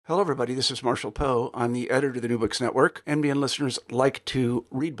Hello, everybody. This is Marshall Poe. I'm the editor of the New Books Network. NBN listeners like to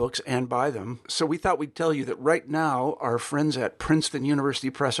read books and buy them. So we thought we'd tell you that right now, our friends at Princeton University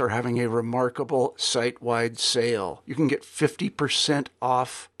Press are having a remarkable site-wide sale. You can get 50%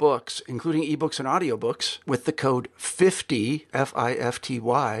 off books, including ebooks and audiobooks, with the code 50,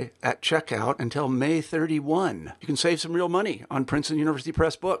 F-I-F-T-Y, at checkout until May 31. You can save some real money on Princeton University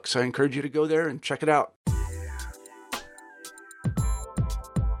Press books. I encourage you to go there and check it out.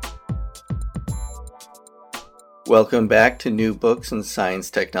 Welcome back to New Books in Science,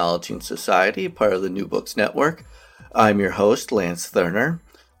 Technology, and Society, part of the New Books Network. I'm your host, Lance Thurner.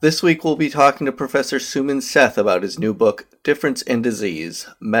 This week we'll be talking to Professor Suman Seth about his new book, Difference in Disease,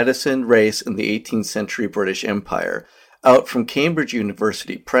 Medicine, Race, and the 18th Century British Empire, out from Cambridge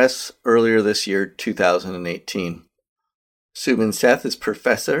University Press earlier this year, 2018. Suman Seth is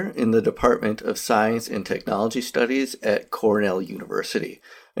professor in the Department of Science and Technology Studies at Cornell University.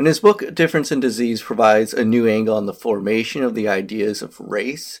 And his book, Difference in Disease, provides a new angle on the formation of the ideas of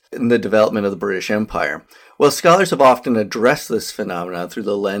race and the development of the British Empire. While scholars have often addressed this phenomenon through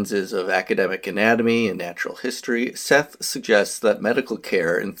the lenses of academic anatomy and natural history, Seth suggests that medical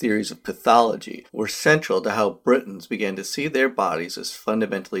care and theories of pathology were central to how Britons began to see their bodies as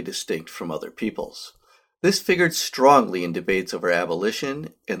fundamentally distinct from other people's. This figured strongly in debates over abolition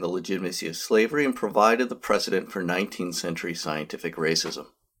and the legitimacy of slavery and provided the precedent for 19th century scientific racism.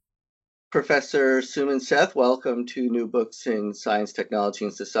 Professor Suman Seth, welcome to New Books in Science, Technology,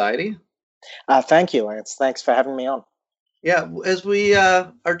 and Society. Thank you, Lance. Thanks for having me on. Yeah, as we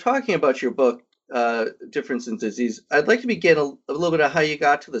are talking about your book, Difference in Disease, I'd like to begin a little bit of how you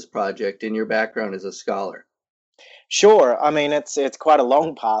got to this project and your background as a scholar. Sure. I mean, it's quite a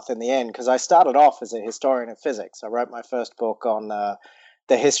long path in the end, because I started off as a historian of physics. I wrote my first book on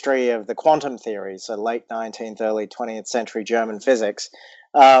the history of the quantum theory, so late 19th, early 20th century German physics,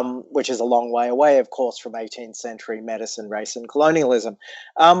 which is a long way away, of course, from 18th century medicine, race, and colonialism.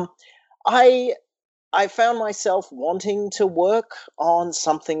 I found myself wanting to work on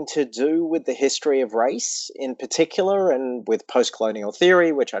something to do with the history of race in particular, and with post-colonial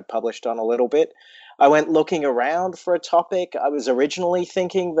theory, which I'd published on a little bit. I went looking around for a topic. I was originally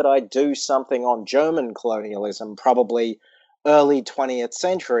thinking that I'd do something on German colonialism, probably early 20th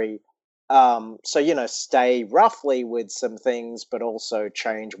century. So, stay roughly with some things, but also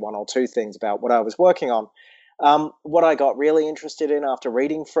change one or two things about what I was working on. What I got really interested in after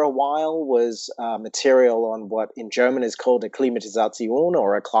reading for a while was material on what in German is called a Klimatisation,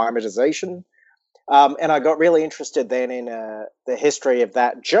 or a climatization. And I got really interested then in the history of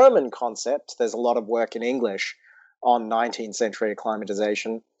that German concept. There's a lot of work in English on 19th century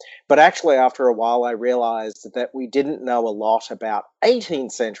acclimatization. But actually, after a while, I realized that we didn't know a lot about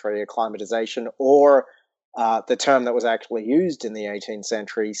 18th century acclimatization, or the term that was actually used in the 18th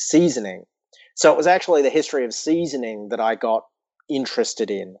century, seasoning. So it was actually the history of seasoning that I got interested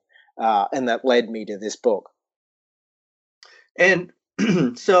in, and that led me to this book. And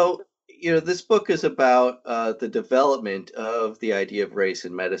so, this book is about the development of the idea of race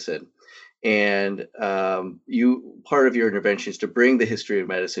in medicine. And part of your intervention is to bring the history of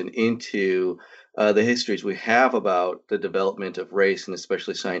medicine into the histories we have about the development of race, and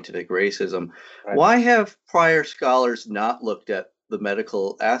especially scientific racism. Right. Why have prior scholars not looked at the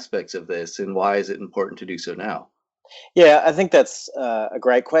medical aspects of this, and why is it important to do so now? Yeah, I think that's a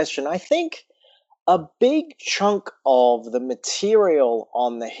great question. I think a big chunk of the material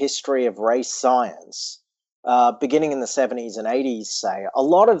on the history of race science, beginning in the 70s and 80s, say, a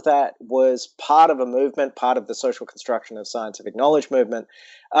lot of that was part of a movement, part of the social construction of scientific knowledge movement,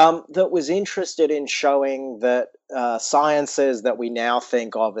 that was interested in showing that sciences that we now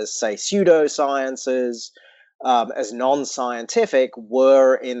think of as, say, pseudosciences, as non-scientific,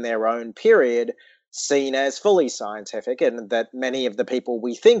 were in their own period seen as fully scientific, and that many of the people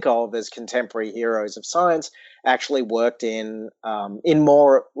we think of as contemporary heroes of science actually worked in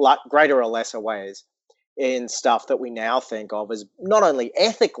more greater or lesser ways in stuff that we now think of as not only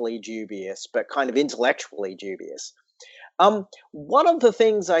ethically dubious, but kind of intellectually dubious. One of the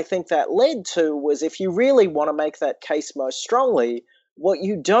things I think that led to was, if you really want to make that case most strongly, what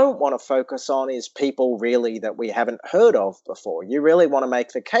you don't want to focus on is people really that we haven't heard of before. You really want to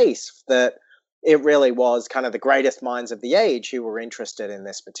make the case that it really was kind of the greatest minds of the age who were interested in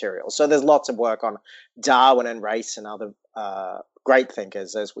this material. So there's lots of work on Darwin and race and other great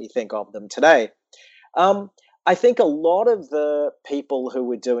thinkers as we think of them today. I think a lot of the people who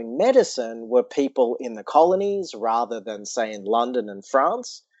were doing medicine were people in the colonies rather than, say, in London and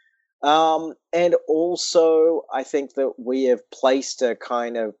France. And also, I think that we have placed a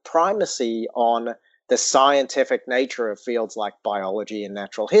kind of primacy on the scientific nature of fields like biology and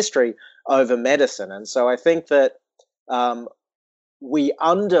natural history over medicine. And so I think that we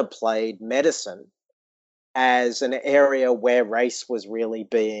underplayed medicine as an area where race was really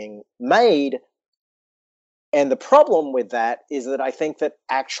being made. And the problem with that is that I think that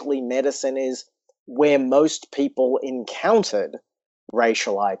actually medicine is where most people encountered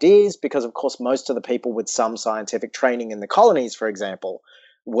racial ideas, because of course most of the people with some scientific training in the colonies, for example,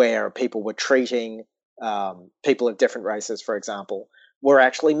 where people were treating people of different races, for example, were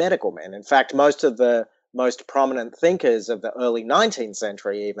actually medical men. In fact, most of the most prominent thinkers of the early 19th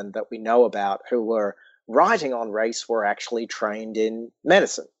century, even that we know about, who were writing on race, were actually trained in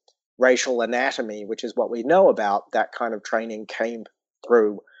medicine. Racial anatomy, which is what we know about, that kind of training came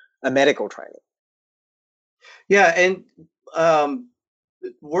through a medical training. Yeah, and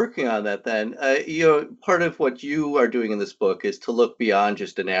working on that then, part of what you are doing in this book is to look beyond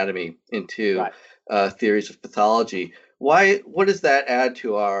just anatomy into theories of pathology. What does that add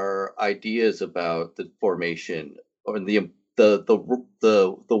to our ideas about the formation or the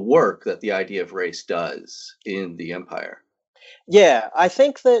work that the idea of race does in the empire? Yeah, I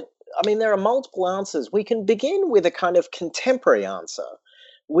think that, there are multiple answers. We can begin with a kind of contemporary answer,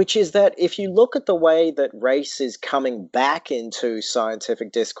 which is that if you look at the way that race is coming back into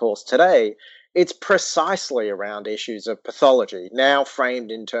scientific discourse today, it's precisely around issues of pathology, now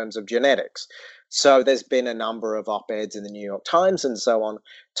framed in terms of genetics. So there's been a number of op-eds in the New York Times and so on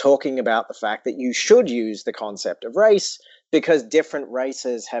talking about the fact that you should use the concept of race because different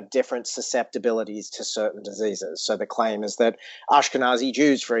races have different susceptibilities to certain diseases. So the claim is that Ashkenazi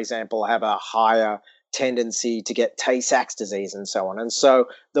Jews, for example, have a higher tendency to get Tay-Sachs disease and so on. And so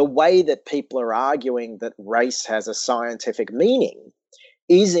the way that people are arguing that race has a scientific meaning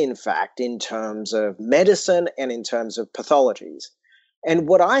is in fact in terms of medicine and in terms of pathologies. And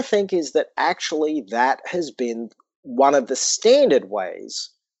what I think is that actually that has been one of the standard ways,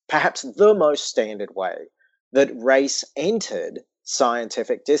 perhaps the most standard way, that race entered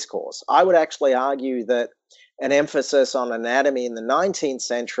scientific discourse. I would actually argue that an emphasis on anatomy in the 19th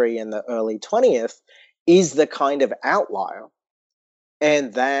century and the early 20th is the kind of outlier,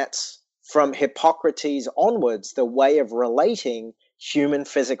 and that from Hippocrates onwards, the way of relating human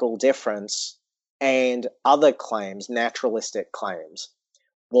physical difference and other claims, naturalistic claims,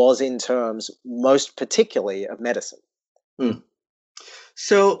 was in terms most particularly of medicine.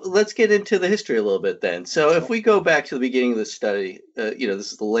 So let's get into the history a little bit then. So if we go back to the beginning of the study,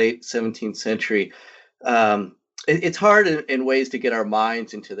 this is the late 17th century. It's hard in ways to get our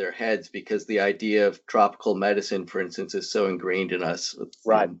minds into their heads because the idea of tropical medicine, for instance, is so ingrained in us.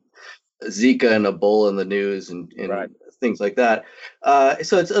 With, Zika and Ebola in the news and things like that.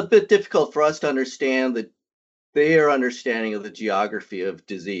 So it's a bit difficult for us to understand their understanding of the geography of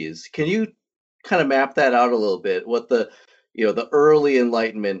disease. Can you kind of map that out a little bit? What the early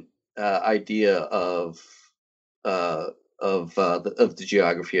Enlightenment idea of the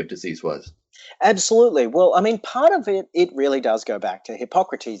geography of disease was? Absolutely. Well, part of it really does go back to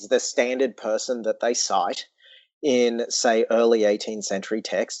Hippocrates, the standard person that they cite in, say, early 18th century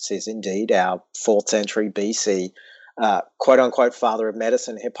texts is indeed our 4th century BC quote-unquote father of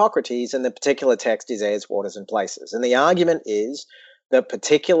medicine, Hippocrates, and the particular text is Airs, Waters, and Places. And the argument is that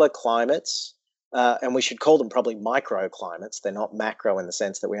particular climates, and we should call them probably microclimates, they're not macro in the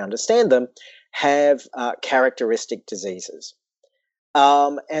sense that we understand them, have characteristic diseases.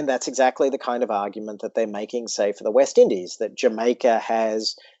 And that's exactly the kind of argument that they're making, say, for the West Indies, that Jamaica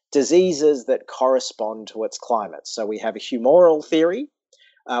has diseases that correspond to its climate. So we have a humoral theory.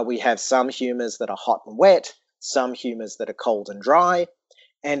 We have some humours that are hot and wet, some humours that are cold and dry.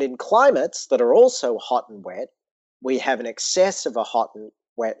 And in climates that are also hot and wet, we have an excess of a hot and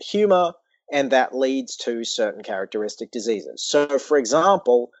wet humour, and that leads to certain characteristic diseases. So, for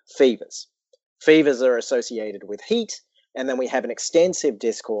example, fevers. Fevers are associated with heat, and then we have an extensive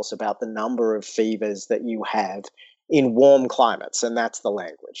discourse about the number of fevers that you have in warm climates, and that's the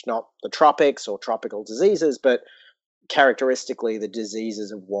language, not the tropics or tropical diseases, but characteristically the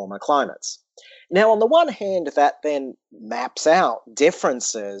diseases of warmer climates. Now, on the one hand, that then maps out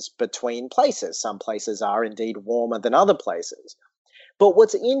differences between places. Some places are indeed warmer than other places. But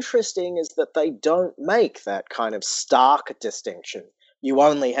what's interesting is that they don't make that kind of stark distinction. You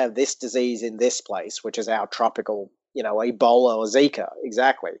only have this disease in this place, which is our tropical, Ebola or Zika,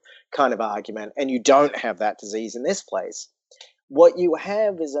 exactly, kind of argument, and you don't have that disease in this place. What you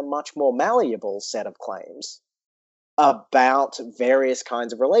have is a much more malleable set of claims about various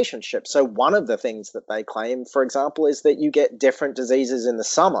kinds of relationships. So one of the things that they claim, for example, is that you get different diseases in the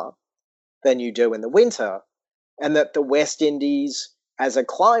summer than you do in the winter, and that the West Indies as a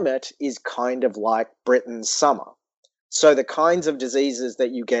climate is kind of like Britain's summer. So the kinds of diseases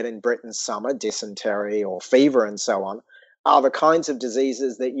that you get in Britain's summer, dysentery or fever and so on, are the kinds of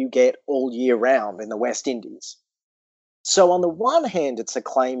diseases that you get all year round in the West Indies. So on the one hand, it's a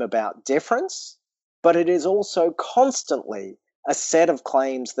claim about difference, but it is also constantly a set of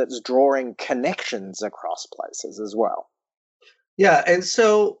claims that's drawing connections across places as well. Yeah, and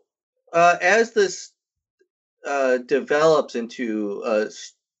so as this develops into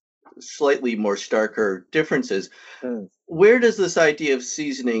slightly more starker differences, where does this idea of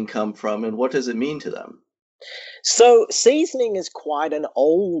seasoning come from, and what does it mean to them? So seasoning is quite an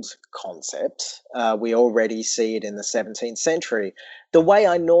old concept. We already see it in the 17th century. The way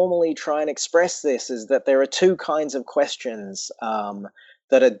I normally try and express this is that there are two kinds of questions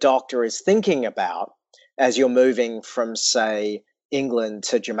that a doctor is thinking about as you're moving from, say, England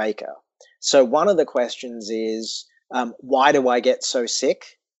to Jamaica. So one of the questions is, why do I get so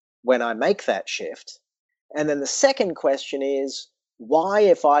sick when I make that shift? And then the second question is, why,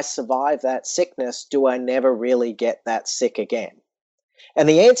 if I survive that sickness, do I never really get that sick again? And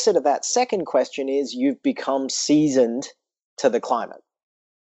the answer to that second question is you've become seasoned to the climate.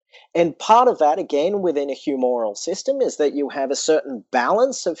 And part of that, again, within a humoral system, is that you have a certain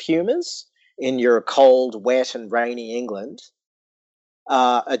balance of humours in your cold, wet, and rainy England,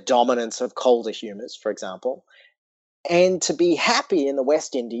 a dominance of colder humours, for example. And to be happy in the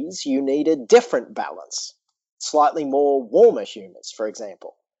West Indies, you need a different balance. Slightly more warmer humours, for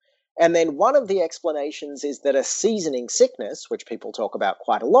example. And then one of the explanations is that a seasoning sickness, which people talk about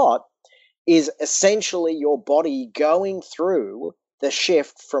quite a lot, is essentially your body going through the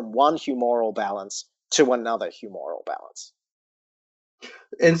shift from one humoral balance to another humoral balance.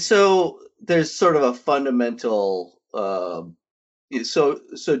 And so there's sort of a fundamental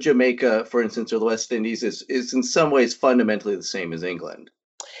so Jamaica, for instance, or the West Indies is in some ways fundamentally the same as England.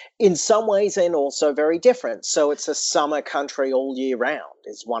 In some ways, and also very different. So it's a summer country all year round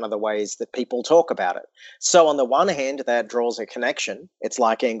is one of the ways that people talk about it. So on the one hand, that draws a connection. It's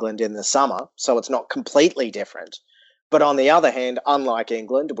like England in the summer, so it's not completely different. But on the other hand, unlike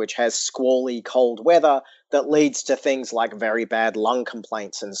England, which has squally cold weather that leads to things like very bad lung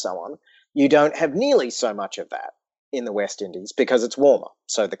complaints and so on, you don't have nearly so much of that in the West Indies because it's warmer,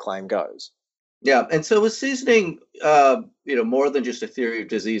 so the claim goes. Yeah, and so was seasoning, more than just a theory of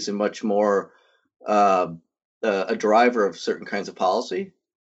disease and much more a driver of certain kinds of policy?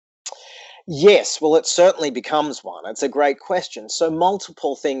 Yes, well, it certainly becomes one. It's a great question. So,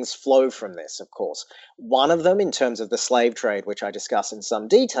 multiple things flow from this, of course. One of them, in terms of the slave trade, which I discuss in some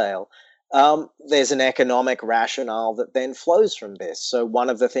detail, there's an economic rationale that then flows from this. So,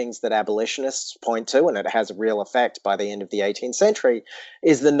 one of the things that abolitionists point to, and it has a real effect by the end of the 18th century,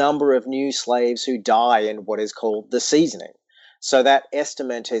 is the number of new slaves who die in what is called the seasoning. So, that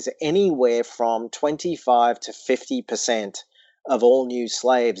estimate is anywhere from 25 to 50% of all new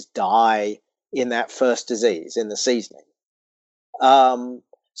slaves die in that first disease, in the seasoning.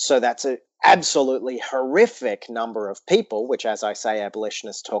 So that's an absolutely horrific number of people, which, as I say,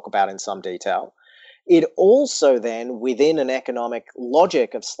 abolitionists talk about in some detail. It also then, within an economic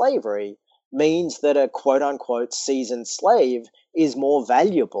logic of slavery, means that a quote-unquote seasoned slave is more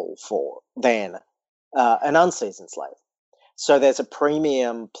valuable than an unseasoned slave. So there's a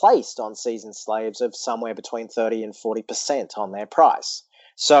premium placed on seasoned slaves of somewhere between 30 and 40% on their price.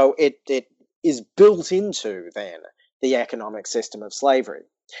 So it is built into, then, the economic system of slavery.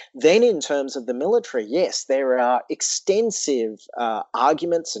 Then in terms of the military, yes, there are extensive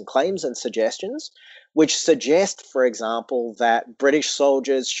arguments and claims and suggestions which suggest, for example, that British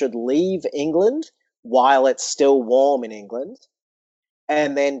soldiers should leave England while it's still warm in England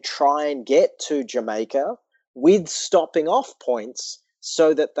and then try and get to Jamaica with stopping off points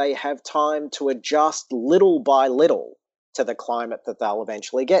so that they have time to adjust little by little to the climate that they'll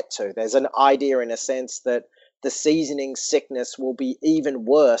eventually get to. There's an idea, in a sense, that the seasoning sickness will be even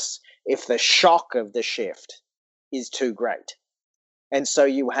worse if the shock of the shift is too great. And so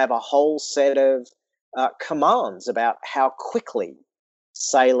you have a whole set of commands about how quickly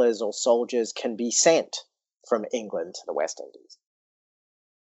sailors or soldiers can be sent from England to the West Indies.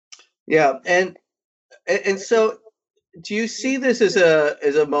 Yeah, and so, do you see this as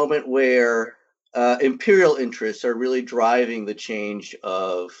a moment where imperial interests are really driving the change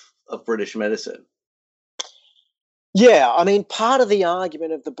of British medicine? Yeah, I mean, part of the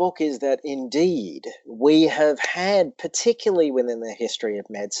argument of the book is that indeed we have had, particularly within the history of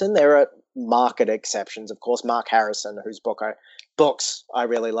medicine, there are marked exceptions. Of course, Mark Harrison, whose books I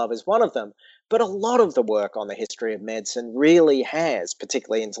really love, is one of them. But a lot of the work on the history of medicine really has,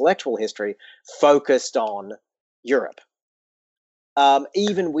 particularly intellectual history, focused on Europe.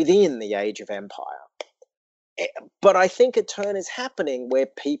 even within the Age of Empire. But I think a turn is happening where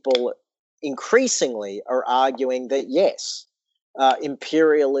people increasingly are arguing that, yes,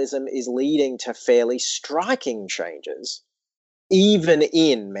 imperialism is leading to fairly striking changes, even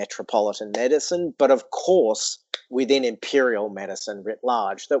in metropolitan medicine, but of course within imperial medicine writ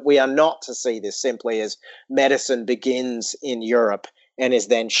large, that we are not to see this simply as medicine begins in Europe and is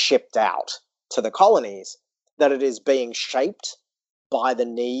then shipped out to the colonies, that it is being shaped by the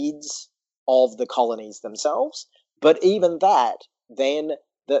needs of the colonies themselves. But even that, then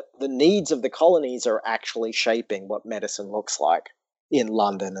the needs of the colonies are actually shaping what medicine looks like in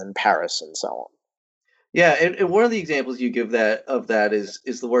London and Paris and so on. Yeah, and one of the examples you give of that is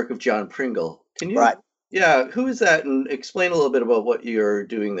the work of John Pringle. Can you? Right. Yeah, who is that? And explain a little bit about what you're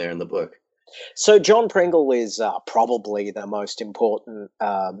doing there in the book. So John Pringle is probably the most important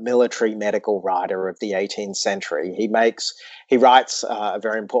military medical writer of the 18th century. He writes a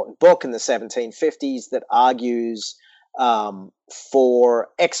very important book in the 1750s that argues for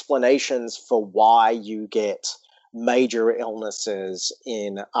explanations for why you get major illnesses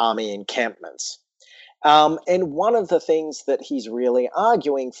in army encampments. And one of the things that he's really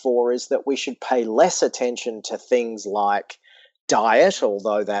arguing for is that we should pay less attention to things like diet,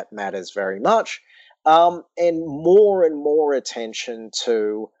 although that matters very much, and more attention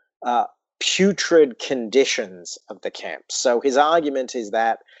to putrid conditions of the camps. So his argument is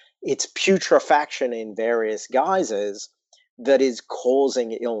that it's putrefaction in various guises that is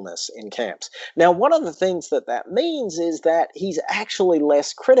causing illness in camps. Now, one of the things that means is that he's actually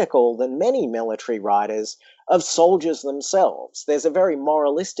less critical than many military writers of soldiers themselves. There's a very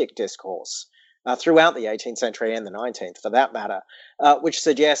moralistic discourse throughout the 18th century and the 19th, for that matter, which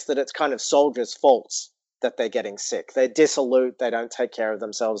suggests that it's kind of soldiers' faults that they're getting sick. They're dissolute, they don't take care of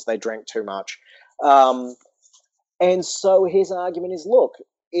themselves, they drink too much. And so his argument is, look,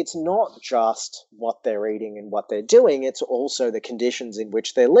 it's not just what they're eating and what they're doing, it's also the conditions in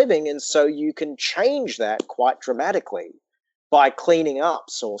which they're living. And so you can change that quite dramatically by cleaning up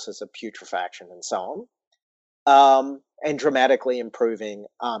sources of putrefaction and so on, and dramatically improving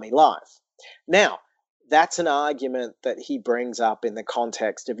army life. Now, that's an argument that he brings up in the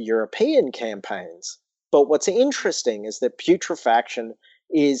context of European campaigns. But what's interesting is that putrefaction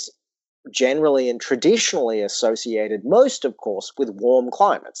is generally and traditionally associated most, of course, with warm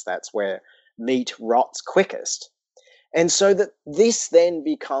climates. That's where meat rots quickest. And so that this then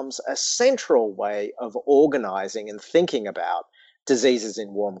becomes a central way of organizing and thinking about diseases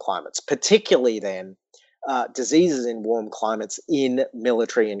in warm climates, particularly then diseases in warm climates in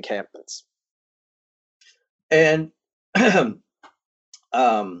military encampments. And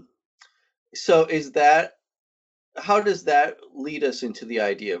so how does that lead us into the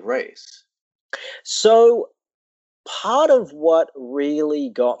idea of race? So part of what really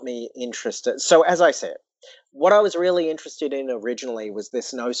got me interested, so as I said, what I was really interested in originally was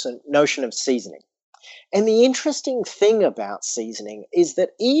this notion of seasoning. And the interesting thing about seasoning is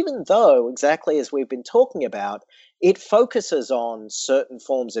that even though, exactly as we've been talking about, it focuses on certain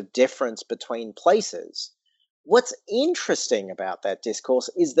forms of difference between places, what's interesting about that discourse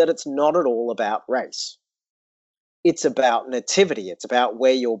is that it's not at all about race. It's about nativity, it's about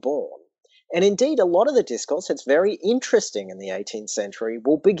where you're born. And indeed, a lot of the discourse, it's very interesting in the 18th century,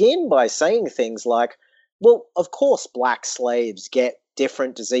 will begin by saying things like, well, of course, black slaves get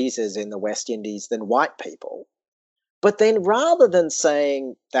different diseases in the West Indies than white people. But then rather than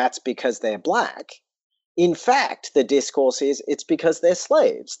saying that's because they're black, in fact, the discourse is it's because they're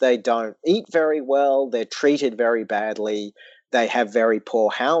slaves. They don't eat very well, they're treated very badly, they have very poor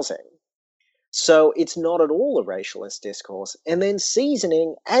housing. So it's not at all a racialist discourse. And then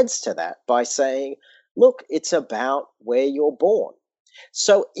seasoning adds to that by saying, look, it's about where you're born.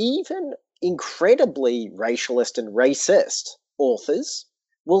 So even incredibly racialist and racist authors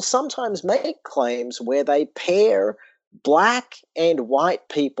will sometimes make claims where they pair black and white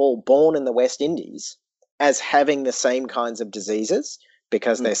people born in the West Indies as having the same kinds of diseases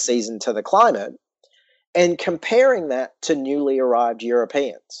because they're seasoned to the climate, and comparing that to newly arrived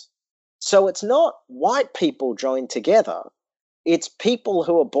Europeans. So it's not white people joined together, it's people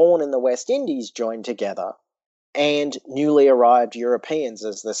who are born in the West Indies joined together and newly arrived Europeans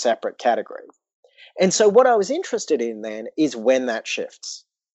as the separate category. And so what I was interested in then is when that shifts.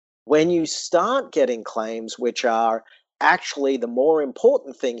 When you start getting claims which are actually the more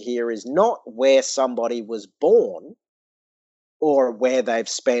important thing here is not where somebody was born or where they've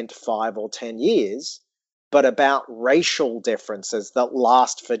spent 5 or 10 years, but about racial differences that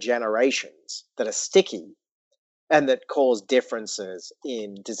last for generations, that are sticky, and that cause differences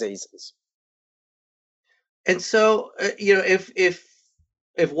in diseases. And so, if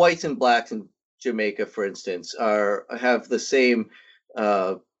if whites and blacks in Jamaica, for instance, have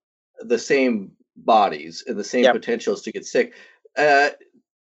uh, the same bodies and the same Yep. potentials to get sick, uh,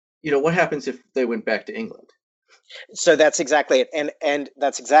 what happens if they went back to England? So that's exactly it. And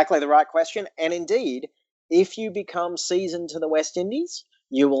that's exactly the right question. And indeed, if you become seasoned to the West Indies,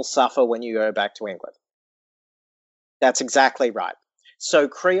 you will suffer when you go back to England. That's exactly right. So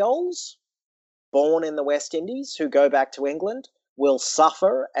Creoles born in the West Indies who go back to England will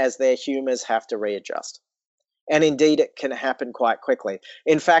suffer as their humours have to readjust. And indeed, it can happen quite quickly.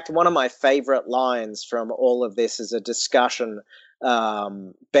 In fact, one of my favorite lines from all of this is a discussion.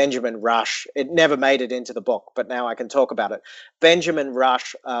 Benjamin Rush, it never made it into the book, but now I can talk about it. Benjamin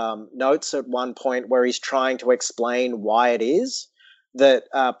Rush notes at one point where he's trying to explain why it is that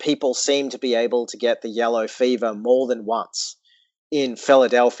people seem to be able to get the yellow fever more than once in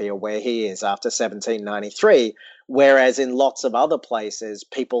Philadelphia, where he is after 1793, whereas in lots of other places,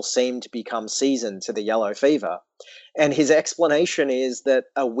 people seem to become seasoned to the yellow fever. And his explanation is that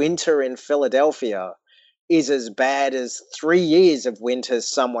a winter in Philadelphia is as bad as 3 years of winters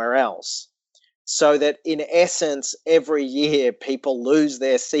somewhere else. So that in essence, every year people lose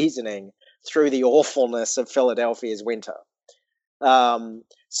their seasoning through the awfulness of Philadelphia's winter.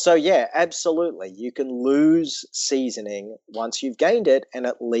 So yeah, absolutely. You can lose seasoning once you've gained it, and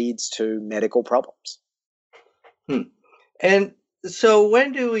it leads to medical problems. And so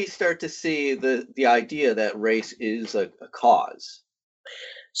when do we start to see the idea that race is a cause?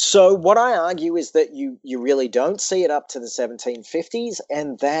 So what I argue is that you really don't see it up to the 1750s,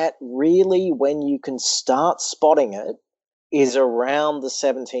 and that really when you can start spotting it is around the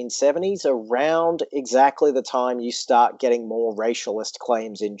 1770s, around exactly the time you start getting more racialist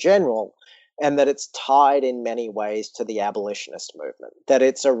claims in general, and that it's tied in many ways to the abolitionist movement, that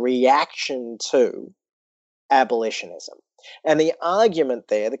it's a reaction to abolitionism. And the argument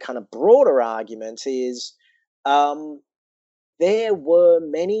there, the kind of broader argument is there were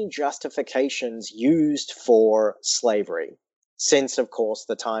many justifications used for slavery, since, of course,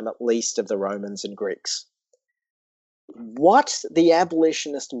 the time at least of the Romans and Greeks. What the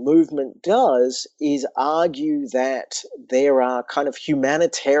abolitionist movement does is argue that there are kind of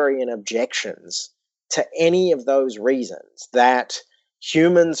humanitarian objections to any of those reasons, that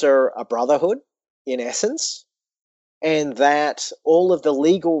humans are a brotherhood, in essence, and that all of the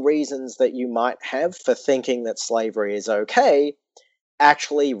legal reasons that you might have for thinking that slavery is okay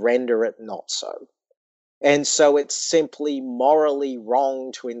actually render it not so. And so it's simply morally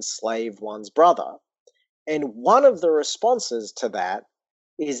wrong to enslave one's brother. And one of the responses to that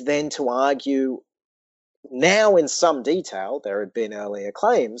is then to argue, now in some detail, there had been earlier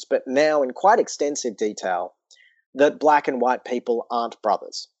claims, but now in quite extensive detail, that black and white people aren't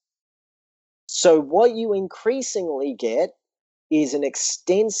brothers. So what you increasingly get is an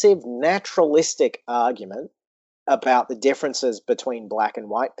extensive naturalistic argument about the differences between black and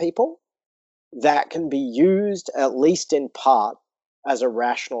white people that can be used, at least in part, as a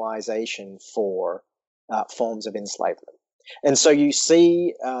rationalization for forms of enslavement. And so you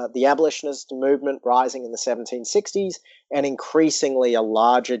see the abolitionist movement rising in the 1760s, and increasingly a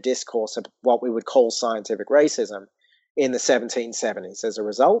larger discourse of what we would call scientific racism in the 1770s as a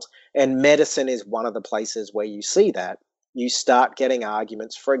result. And medicine is one of the places where you see that. You start getting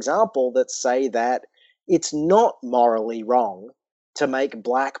arguments, for example, that say that it's not morally wrong to make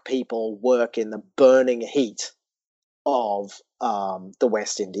black people work in the burning heat of the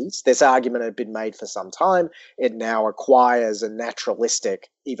West Indies. This argument had been made for some time. It now acquires a naturalistic,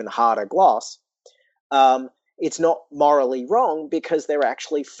 even harder gloss. It's not morally wrong because they're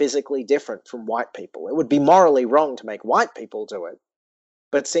actually physically different from white people. It would be morally wrong to make white people do it.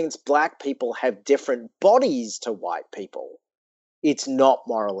 But since black people have different bodies to white people, it's not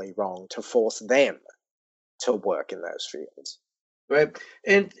morally wrong to force them to work in those fields. Right.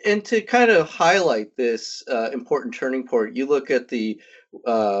 And to kind of highlight this important turning point, you look at the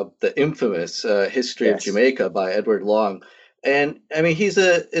infamous History of Yes. Jamaica by Edward Long. And I mean, it's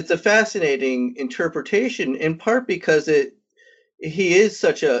a fascinating interpretation, in part because he is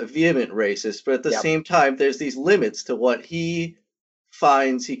such a vehement racist, but at the Yep. same time, there's these limits to what he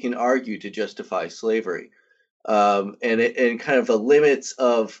finds he can argue to justify slavery, and kind of the limits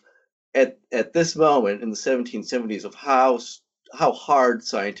of at this moment in the 1770s of how hard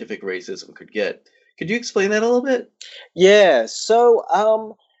scientific racism could get. Could you explain that a little bit? Yeah,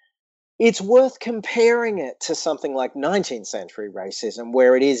 so it's worth comparing it to something like 19th century racism,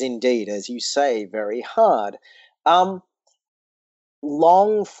 where it is indeed, as you say, very hard.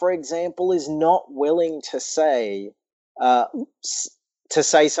 Long, for example, is not willing to say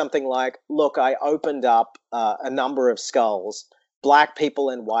something like, "Look, I opened up a number of skulls black people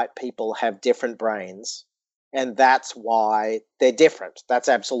and white people have different brains, and that's why they're different. That's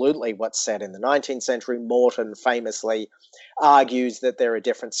absolutely what's said in the 19th century. Morton famously argues that there are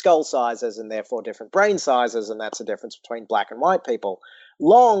different skull sizes and therefore different brain sizes, and that's a difference between black and white people.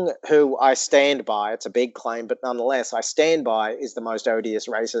 Long, who I stand by, it's a big claim, but nonetheless, I stand by, is the most odious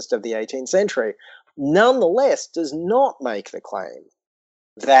racist of the 18th century, nonetheless does not make the claim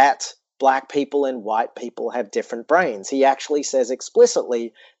that black people and white people have different brains. He actually says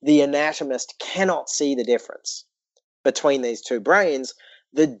explicitly the anatomist cannot see the difference between these two brains.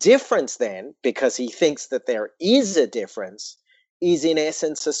 The difference then, because he thinks that there is a difference, is in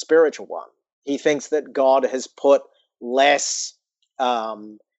essence a spiritual one. He thinks that God has put less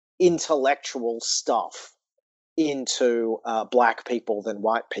intellectual stuff into black people than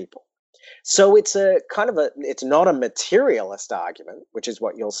white people. So it's it's not a materialist argument, which is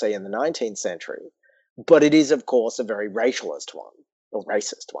what you'll see in the 19th century, but it is, of course, a very racialist one, or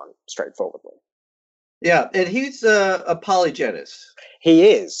racist one, straightforwardly. Yeah, and he's a polygenist. He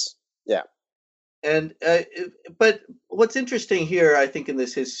is, yeah. And but what's interesting here, I think, in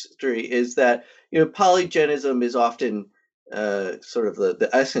this history is that polygenism is often sort of the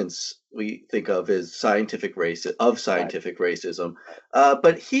essence we think of as scientific racism.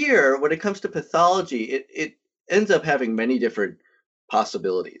 But here, when it comes to pathology, it ends up having many different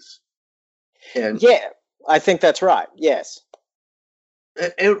possibilities. And yeah, I think that's right. Yes.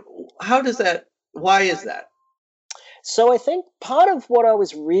 And how does that? Why is that? So I think part of what I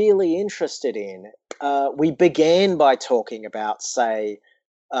was really interested in, we began by talking about, say,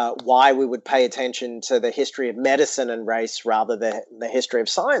 why we would pay attention to the history of medicine and race rather than the history of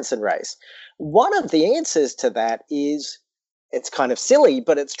science and race. One of the answers to that is, it's kind of silly,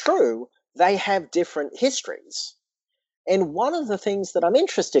 but it's true, they have different histories. And one of the things that I'm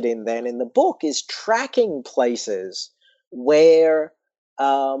interested in then in the book is tracking places where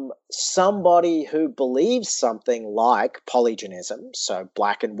somebody who believes something like polygenism, so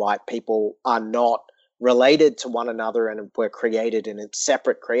black and white people are not related to one another and were created in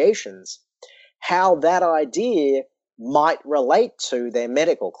separate creations, how that idea might relate to their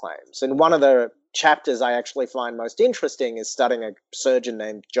medical claims. And one of the chapters I actually find most interesting is studying a surgeon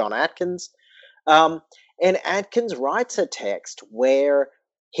named John Atkins. And Atkins writes a text where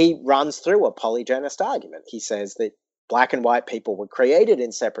he runs through a polygenist argument. He says that black and white people were created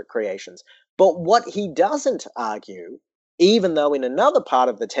in separate creations. But what he doesn't argue, even though in another part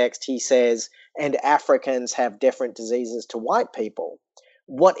of the text he says, and Africans have different diseases to white people,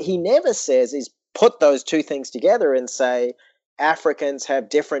 what he never says is put those two things together and say, Africans have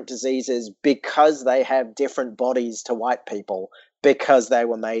different diseases because they have different bodies to white people because they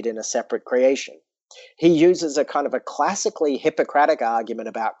were made in a separate creation. He uses a kind of a classically Hippocratic argument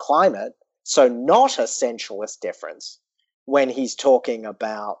about climate, so not a sensuous difference, when he's talking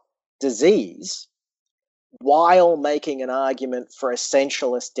about disease, while making an argument for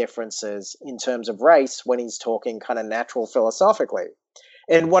essentialist differences in terms of race when he's talking kind of natural philosophically.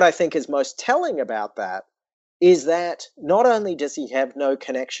 And what I think is most telling about that is that not only does he have no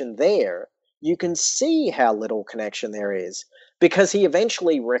connection there, you can see how little connection there is, because he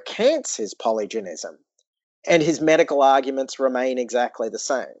eventually recants his polygenism, and his medical arguments remain exactly the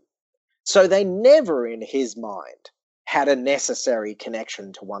same. So they never, in his mind, had a necessary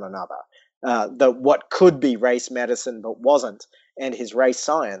connection to one another. What could be race medicine but wasn't, and his race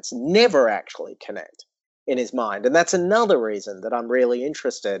science never actually connect in his mind. And that's another reason that I'm really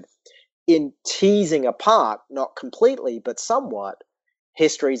interested in teasing apart, not completely, but somewhat,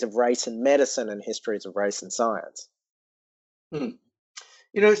 histories of race and medicine and histories of race and science.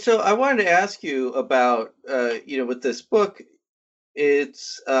 So I wanted to ask you about, with this book,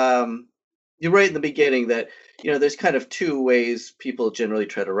 it's, you write in the beginning that, there's kind of two ways people generally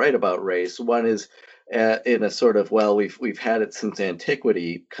try to write about race. One is in a sort of, well, we've had it since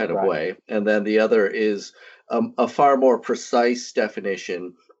antiquity kind of way. And then the other is a far more precise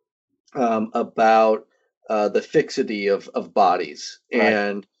definition about the fixity of bodies,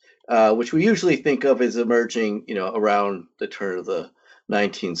 and which we usually think of as emerging, around the turn of the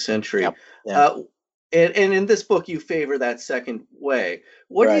 19th century. Yep. Yeah. And in this book, you favor that second way.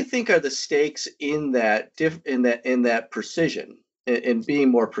 What do you think are the stakes in that precision, in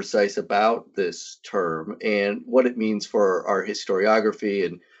being more precise about this term and what it means for our historiography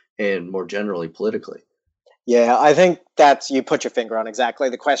and more generally politically? Yeah, I think you put your finger on exactly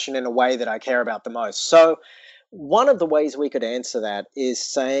the question in a way that I care about the most. So one of the ways we could answer that is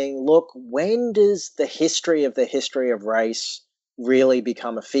saying, look, when does the history of race really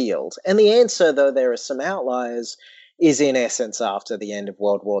become a field? And the answer, though there are some outliers, is in essence after the end of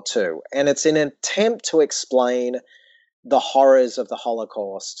World War II. And it's an attempt to explain the horrors of the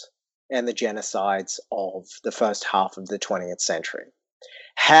Holocaust and the genocides of the first half of the 20th century.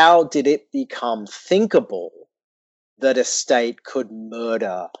 How did it become thinkable that a state could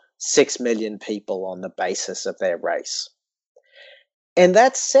murder 6 million people on the basis of their race? And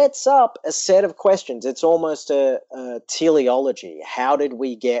that sets up a set of questions. It's almost a teleology. How did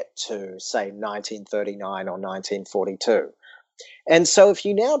we get to, say, 1939 or 1942? And so if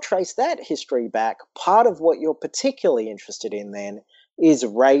you now trace that history back, part of what you're particularly interested in then is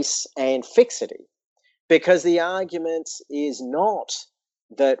race and fixity, because the argument is not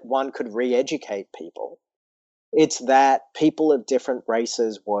that one could re-educate people. It's that people of different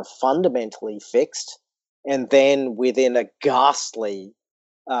races were fundamentally fixed, and then within a ghastly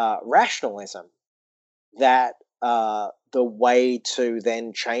rationalism, that the way to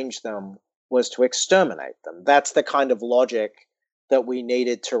then change them was to exterminate them. That's the kind of logic that we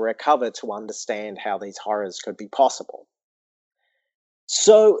needed to recover to understand how these horrors could be possible.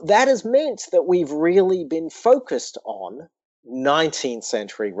 So that has meant that we've really been focused on 19th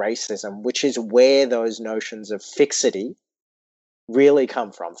century racism, which is where those notions of fixity really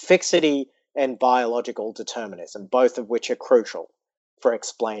come from. Fixity and biological determinism, both of which are crucial for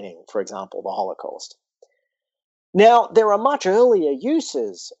explaining, for example, the Holocaust. Now, there are much earlier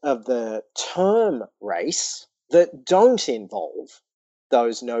uses of the term race that don't involve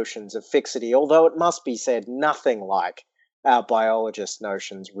those notions of fixity, although it must be said nothing like our biologists'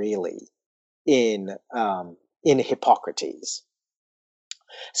 notions really in Hippocrates.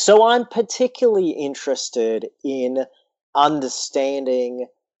 So I'm particularly interested in understanding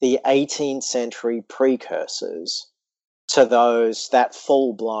the 18th century precursors to that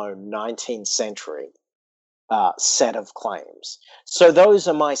full-blown 19th century set of claims. So those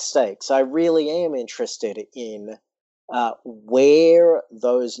are my stakes. I really am interested in where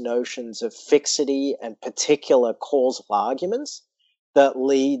those notions of fixity and particular causal arguments that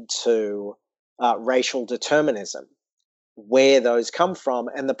lead to racial determinism, where those come from,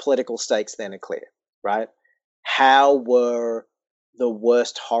 and the political stakes then are clear, right? How were the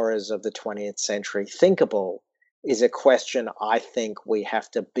worst horrors of the 20th century thinkable is a question I think we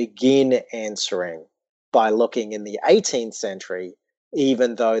have to begin answering by looking in the 18th century,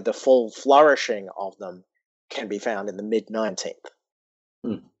 even though the full flourishing of them can be found in the mid-19th.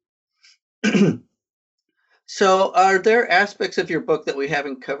 So are there aspects of your book that we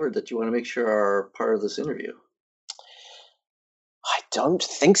haven't covered that you want to make sure are part of this interview? I don't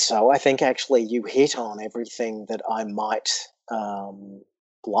think so. I think actually you hit on everything that I might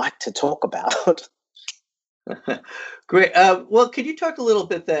like to talk about. Great. Well, could you talk a little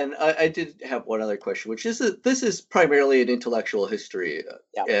bit then? I did have one other question, which is that this is primarily an intellectual history,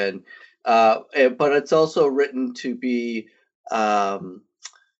 and but it's also written to be a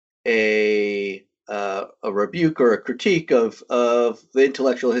rebuke or a critique of the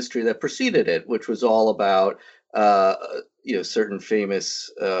intellectual history that preceded it, which was all about certain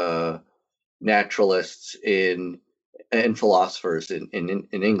famous naturalists and philosophers in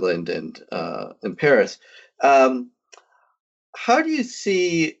England and in Paris. How do you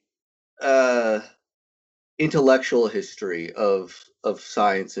see intellectual history of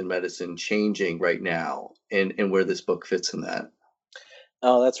science and medicine changing right now, and where this book fits in that?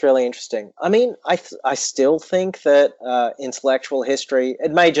 Oh, that's really interesting. I mean, I still think that intellectual history,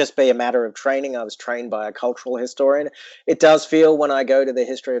 it may just be a matter of training. I was trained by a cultural historian. It does feel when I go to the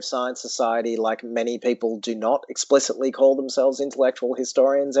History of Science Society like many people do not explicitly call themselves intellectual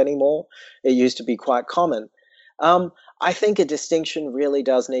historians anymore. It used to be quite common. I think a distinction really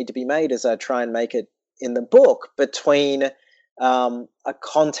does need to be made, as I try and make it in the book, between a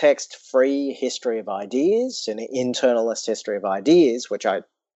context-free history of ideas, an internalist history of ideas, which I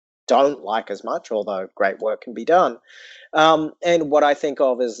don't like as much, although great work can be done, and what I think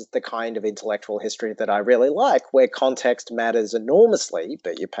of as the kind of intellectual history that I really like, where context matters enormously,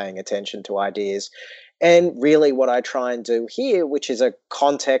 but you're paying attention to ideas, and really what I try and do here, which is a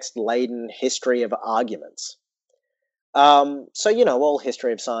context-laden history of arguments. So, all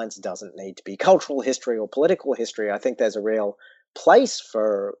history of science doesn't need to be cultural history or political history. I think there's a real place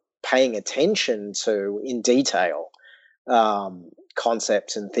for paying attention to, in detail,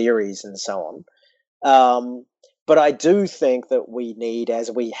 concepts and theories and so on. But I do think that we need, as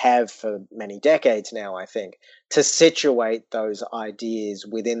we have for many decades now, I think, to situate those ideas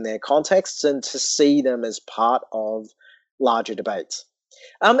within their contexts and to see them as part of larger debates.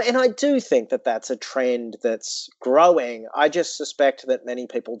 And I do think that that's a trend that's growing. I just suspect that many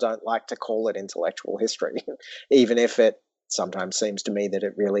people don't like to call it intellectual history, even if it sometimes seems to me that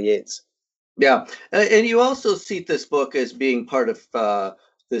it really is. Yeah, and you also see this book as being part of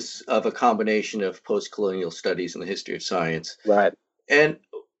a combination of post-colonial studies and the history of science. Right. And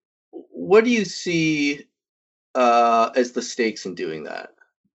what do you see as the stakes in doing that?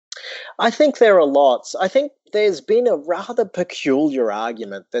 I think there are lots. I think there's been a rather peculiar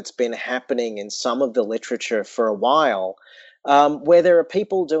argument that's been happening in some of the literature for a while, where there are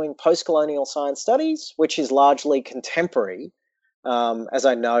people doing post-colonial science studies, which is largely contemporary. As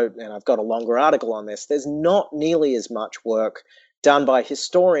I know, and I've got a longer article on this, there's not nearly as much work done by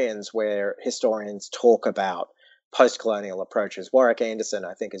historians where historians talk about post-colonial approaches. Warwick Anderson,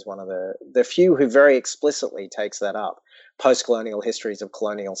 I think, is one of the few who very explicitly takes that up, post-colonial histories of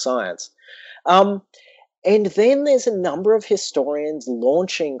colonial science. Um, and then there's a number of historians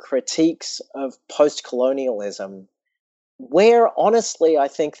launching critiques of post-colonialism where honestly I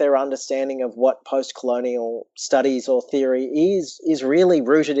think their understanding of what post-colonial studies or theory is really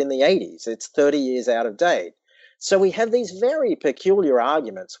rooted in the 80s. It's 30 years out of date. So we have these very peculiar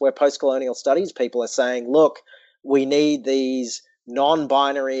arguments where post-colonial studies people are saying, look, we need these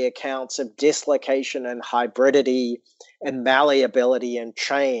non-binary accounts of dislocation and hybridity and malleability and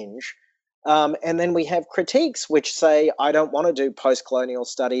change. And then we have critiques which say, I don't want to do post-colonial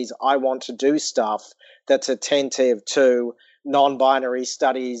studies. I want to do stuff that's attentive to non-binary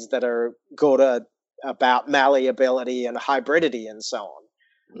studies that are good about malleability and hybridity and so on.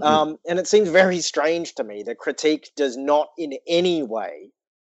 Mm-hmm. And it seems very strange to me that critique does not in any way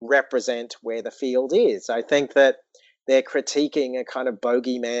represent where the field is. I think that they're critiquing a kind of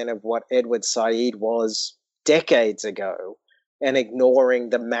bogeyman of what Edward Said was decades ago and ignoring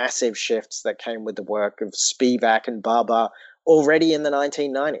the massive shifts that came with the work of Spivak and Barber already in the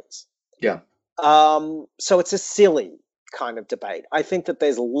 1990s. Yeah. So it's a silly kind of debate. I think that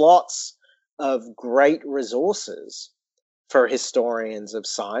there's lots of great resources for historians of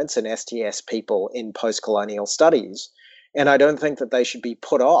science and STS people in post-colonial studies, and I don't think that they should be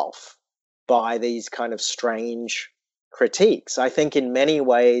put off by these kind of strange critiques. I think in many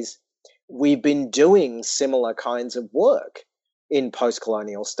ways we've been doing similar kinds of work in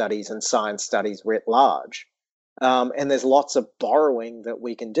post-colonial studies and science studies writ large. And there's lots of borrowing that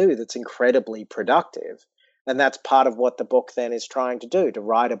we can do that's incredibly productive. And that's part of what the book then is trying to do, to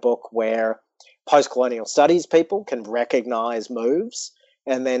write a book where post-colonial studies people can recognize moves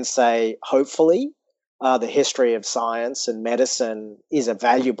and then say, hopefully, the history of science and medicine is a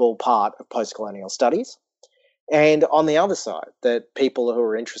valuable part of post-colonial studies. And on the other side, that people who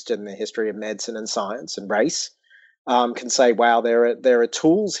are interested in the history of medicine and science and race can say, wow, there are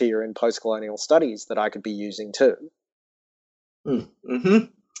tools here in post-colonial studies that I could be using too. Mm-hmm.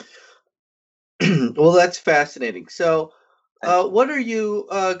 Well, that's fascinating. So what are you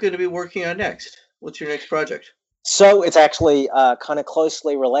going to be working on next? What's your next project? So it's actually kind of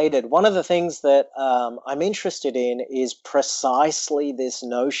closely related. One of the things that I'm interested in is precisely this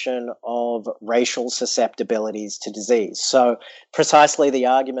notion of racial susceptibilities to disease. So precisely the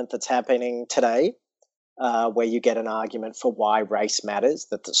argument that's happening today, where you get an argument for why race matters,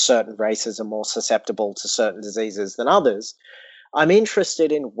 that certain races are more susceptible to certain diseases than others. I'm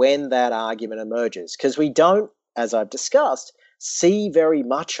interested in when that argument emerges, because we don't, as I've discussed, see very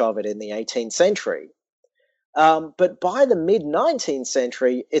much of it in the 18th century. But by the mid-19th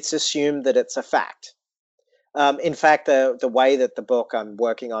century, it's assumed that it's a fact. In fact, the way that the book I'm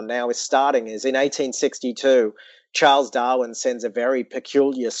working on now is starting is in 1862, Charles Darwin sends a very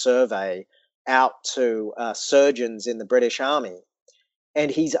peculiar survey out to surgeons in the British Army, and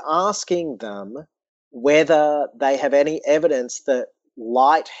he's asking them whether they have any evidence that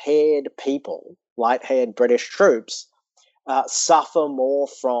light-haired people, light-haired British troops, suffer more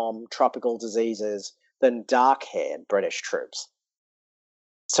from tropical diseases than dark-haired British troops.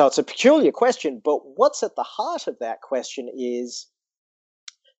 So it's a peculiar question, but what's at the heart of that question is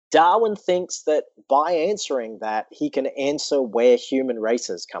Darwin thinks that by answering that, he can answer where human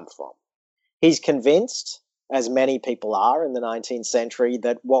races come from. He's convinced, as many people are in the 19th century,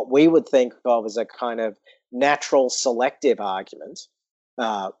 that what we would think of as a kind of natural selective argument,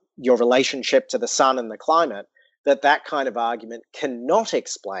 your relationship to the sun and the climate, that kind of argument cannot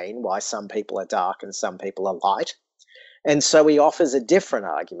explain why some people are dark and some people are light. And so he offers a different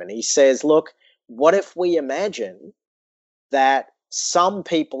argument. He says, look, what if we imagine that some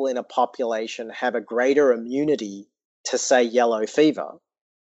people in a population have a greater immunity to, say, yellow fever,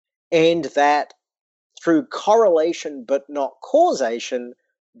 and that through correlation but not causation,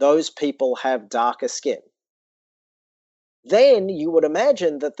 those people have darker skin. Then you would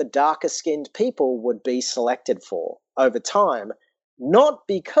imagine that the darker skinned people would be selected for over time, not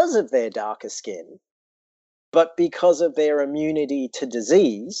because of their darker skin, but because of their immunity to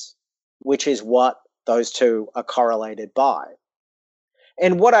disease, which is what those two are correlated by.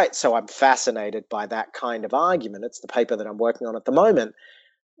 And so I'm fascinated by that kind of argument. It's the paper that I'm working on at the moment.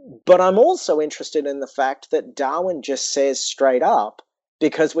 But I'm also interested in the fact that Darwin just says straight up,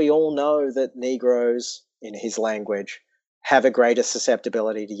 because we all know that Negroes, in his language, have a greater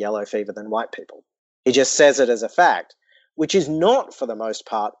susceptibility to yellow fever than white people. He just says it as a fact, which is not, for the most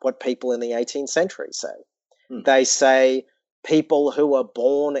part, what people in the 18th century say. They say people who are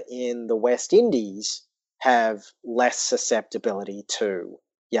born in the West Indies have less susceptibility to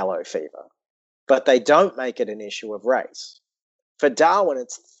yellow fever, but they don't make it an issue of race. For Darwin,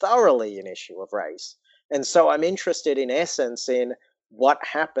 it's thoroughly an issue of race. And so I'm interested, in essence, in what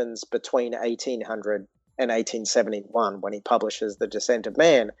happens between 1800 and 1871 when he publishes The Descent of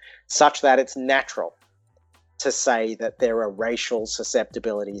Man, such that it's natural to say that there are racial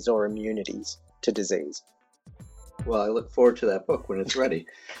susceptibilities or immunities to disease. Well, I look forward to that book when it's ready.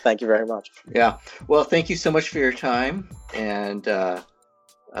 Thank you very much. Yeah. Well, thank you so much for your time, and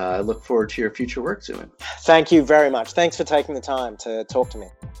I look forward to your future work, Suman. Thank you very much. Thanks for taking the time to talk to me.